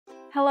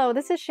Hello,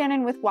 this is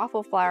Shannon with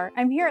Waffle Flower.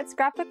 I'm here at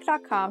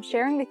Scrapbook.com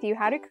sharing with you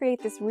how to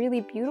create this really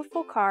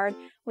beautiful card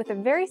with a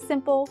very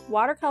simple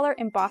watercolor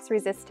emboss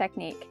resist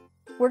technique.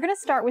 We're going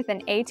to start with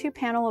an A2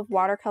 panel of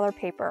watercolor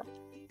paper.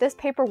 This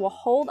paper will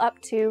hold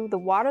up to the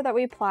water that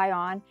we apply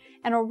on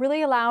and will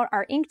really allow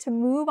our ink to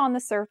move on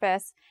the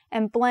surface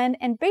and blend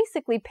and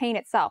basically paint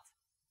itself.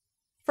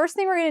 First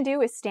thing we're going to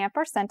do is stamp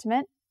our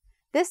sentiment.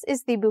 This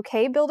is the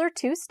Bouquet Builder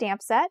 2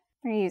 stamp set.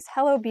 I'm going to use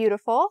Hello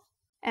Beautiful.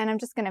 And I'm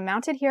just going to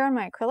mount it here on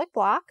my acrylic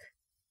block.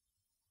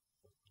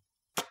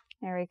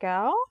 There we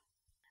go.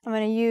 I'm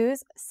going to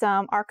use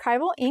some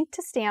Archival Ink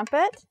to stamp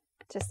it.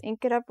 Just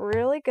ink it up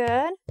really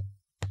good.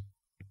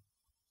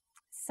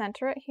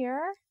 Center it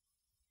here.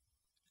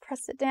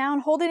 Press it down,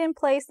 hold it in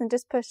place, and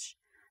just push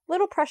a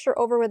little pressure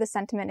over where the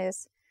sentiment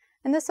is.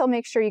 And this will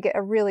make sure you get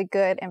a really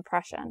good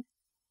impression.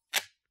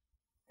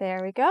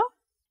 There we go.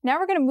 Now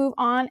we're going to move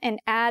on and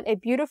add a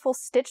beautiful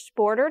stitched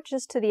border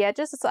just to the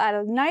edges. This will add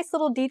a nice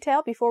little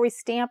detail before we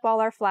stamp all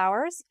our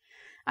flowers.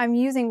 I'm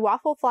using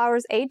Waffle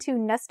Flower's A2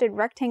 Nested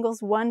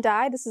Rectangles 1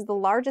 die. This is the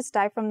largest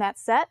die from that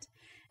set.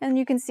 And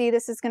you can see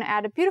this is going to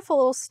add a beautiful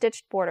little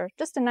stitched border,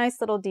 just a nice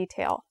little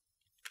detail.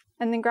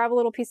 And then grab a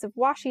little piece of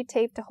washi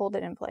tape to hold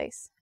it in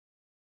place.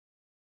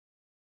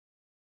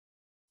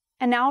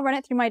 And now I'll run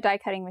it through my die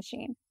cutting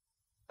machine.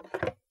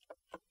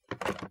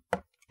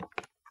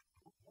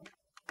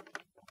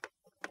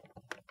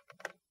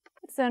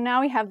 So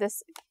now we have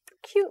this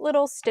cute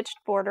little stitched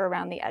border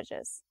around the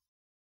edges.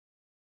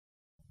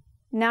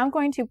 Now I'm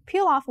going to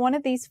peel off one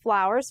of these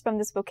flowers from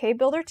this Bouquet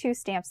Builder 2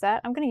 stamp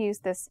set. I'm going to use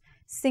this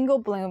single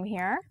bloom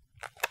here.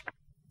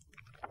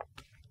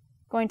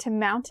 Going to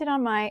mount it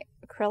on my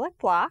acrylic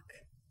block.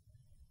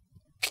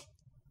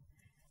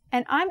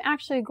 And I'm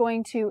actually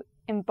going to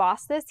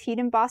emboss this, heat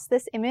emboss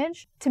this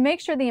image. To make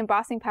sure the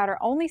embossing powder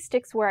only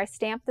sticks where I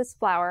stamp this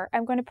flower,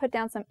 I'm going to put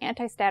down some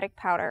anti-static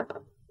powder.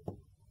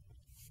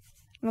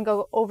 I'm going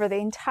to go over the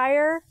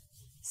entire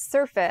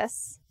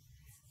surface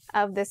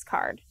of this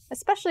card,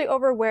 especially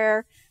over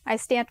where I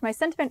stamped my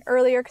sentiment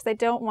earlier because I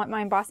don't want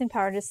my embossing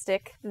powder to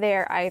stick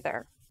there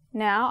either.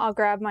 Now I'll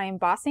grab my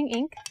embossing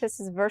ink. This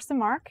is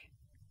Versamark.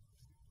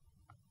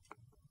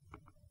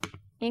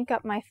 Ink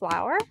up my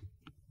flower.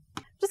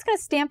 I'm just going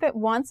to stamp it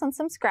once on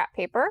some scrap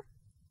paper.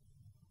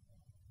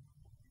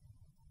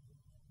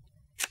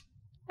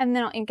 And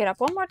then I'll ink it up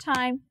one more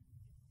time.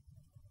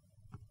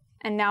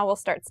 And now we'll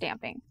start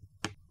stamping.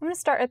 I'm going to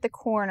start at the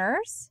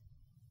corners.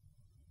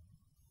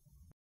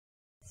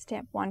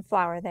 Stamp one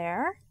flower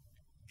there.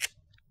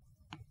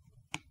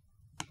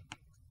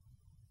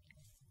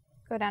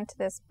 Go down to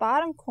this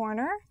bottom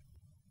corner.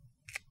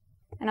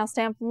 And I'll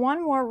stamp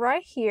one more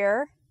right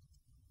here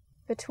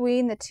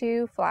between the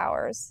two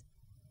flowers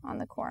on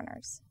the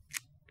corners.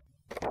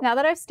 Now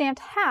that I've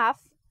stamped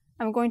half,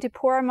 I'm going to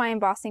pour my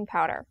embossing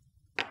powder.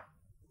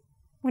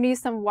 I'm going to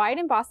use some white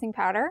embossing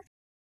powder.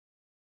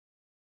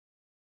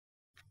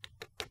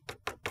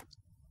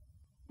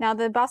 Now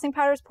the embossing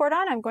powder is poured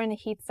on, I'm going to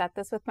heat set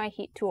this with my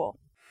heat tool.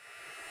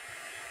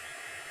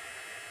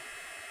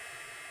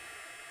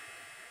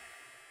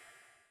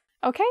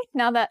 Okay,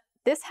 now that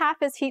this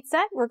half is heat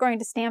set, we're going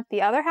to stamp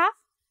the other half,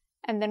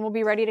 and then we'll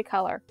be ready to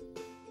color.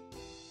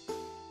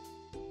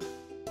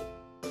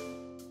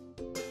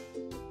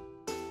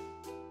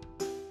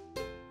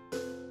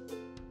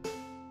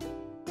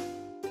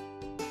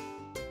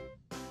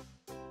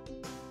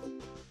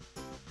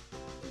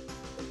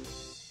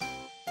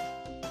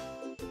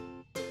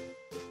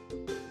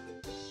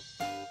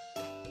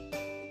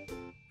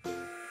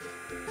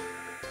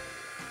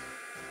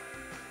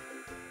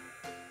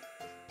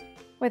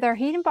 With our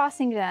heat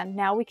embossing done,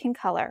 now we can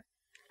color.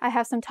 I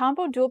have some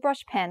Tombow dual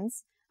brush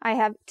pens. I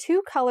have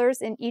 2 colors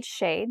in each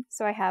shade,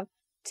 so I have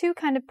 2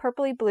 kind of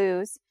purpley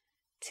blues,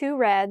 2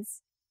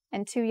 reds,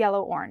 and 2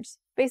 yellow orange.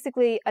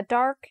 Basically a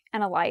dark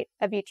and a light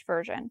of each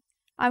version.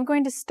 I'm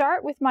going to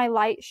start with my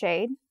light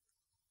shade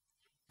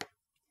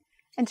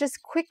and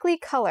just quickly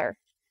color.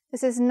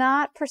 This is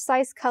not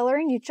precise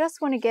coloring, you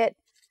just want to get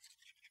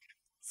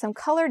some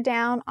color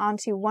down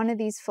onto one of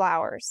these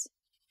flowers.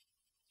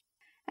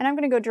 And I'm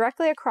going to go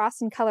directly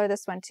across and color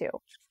this one too.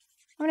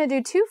 I'm going to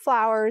do 2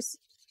 flowers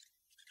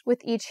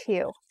with each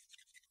hue.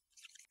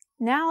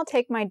 Now I'll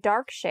take my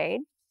dark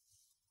shade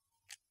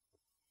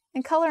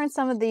and color in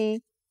some of the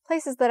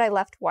places that I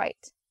left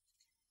white.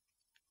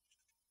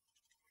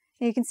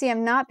 And you can see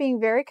I'm not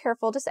being very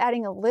careful, just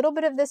adding a little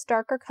bit of this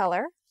darker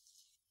color.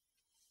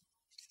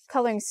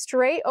 Coloring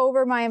straight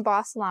over my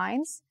embossed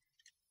lines.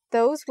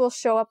 Those will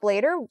show up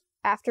later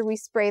after we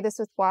spray this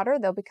with water.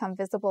 They'll become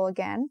visible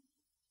again.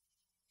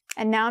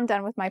 And now I'm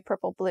done with my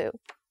purple blue.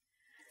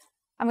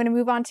 I'm going to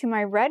move on to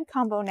my red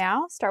combo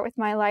now. Start with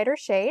my lighter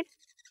shade.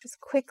 Just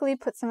quickly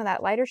put some of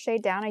that lighter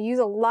shade down. I use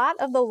a lot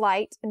of the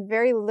light and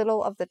very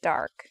little of the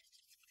dark,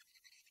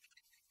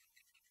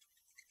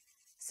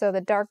 so the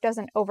dark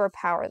doesn't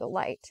overpower the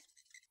light.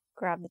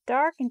 Grab the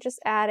dark and just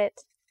add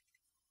it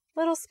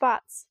little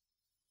spots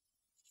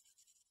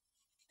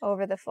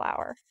over the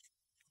flower.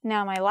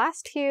 Now my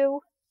last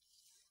hue,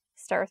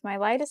 start with my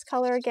lightest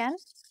color again,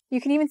 You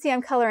can even see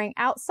I'm coloring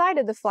outside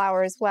of the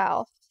flower as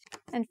well,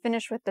 and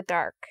finish with the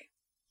dark.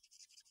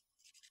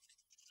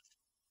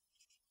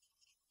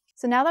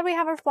 So now that we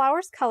have our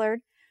flowers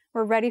colored,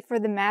 we're ready for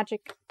the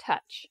magic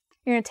touch.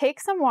 You're going to take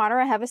some water.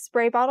 I have a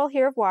spray bottle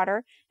here of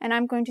water, and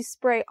I'm going to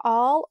spray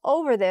all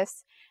over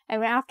this.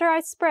 And after I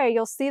spray,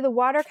 you'll see the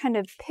water kind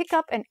of pick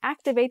up and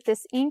activate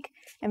this ink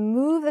and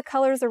move the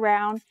colors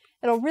around.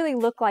 It'll really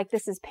look like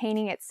this is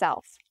painting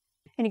itself.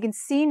 And you can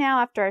see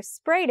now after I've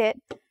sprayed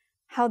it,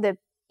 how the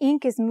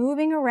ink is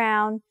moving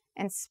around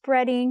and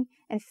spreading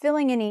and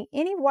filling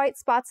any white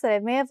spots that I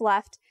may have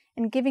left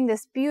and giving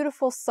this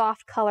beautiful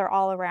soft color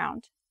all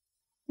around.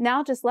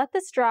 Now just let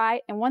this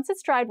dry, and once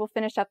it's dried, we'll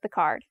finish up the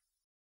card.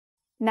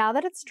 Now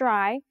that it's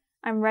dry,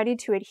 I'm ready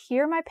to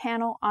adhere my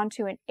panel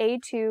onto an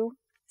A2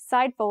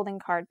 side folding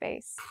card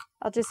base.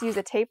 I'll just use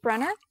a tape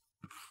runner,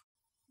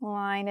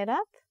 line it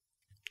up,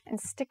 and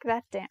stick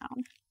that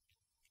down.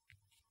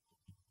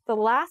 The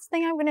last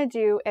thing I'm going to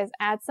do is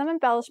add some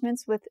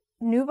embellishments with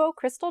Nuvo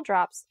crystal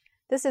drops.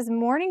 This is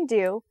Morning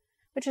Dew,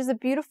 which is a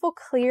beautiful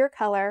clear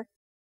color.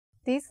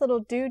 These little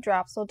dew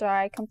drops will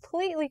dry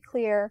completely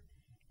clear,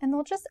 and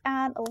they'll just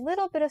add a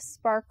little bit of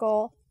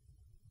sparkle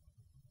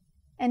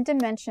and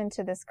dimension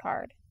to this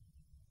card.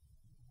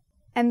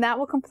 And that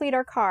will complete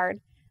our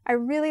card. I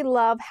really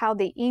love how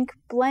the ink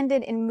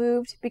blended and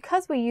moved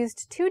because we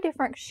used two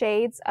different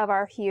shades of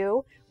our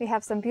hue. We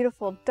have some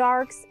beautiful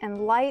darks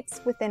and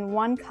lights within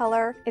one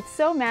color. It's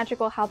so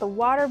magical how the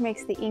water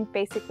makes the ink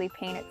basically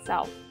paint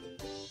itself.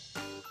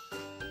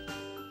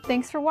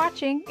 Thanks for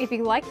watching. If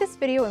you like this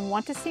video and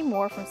want to see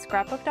more from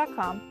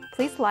Scrapbook.com,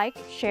 please like,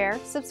 share,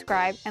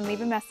 subscribe, and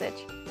leave a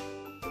message.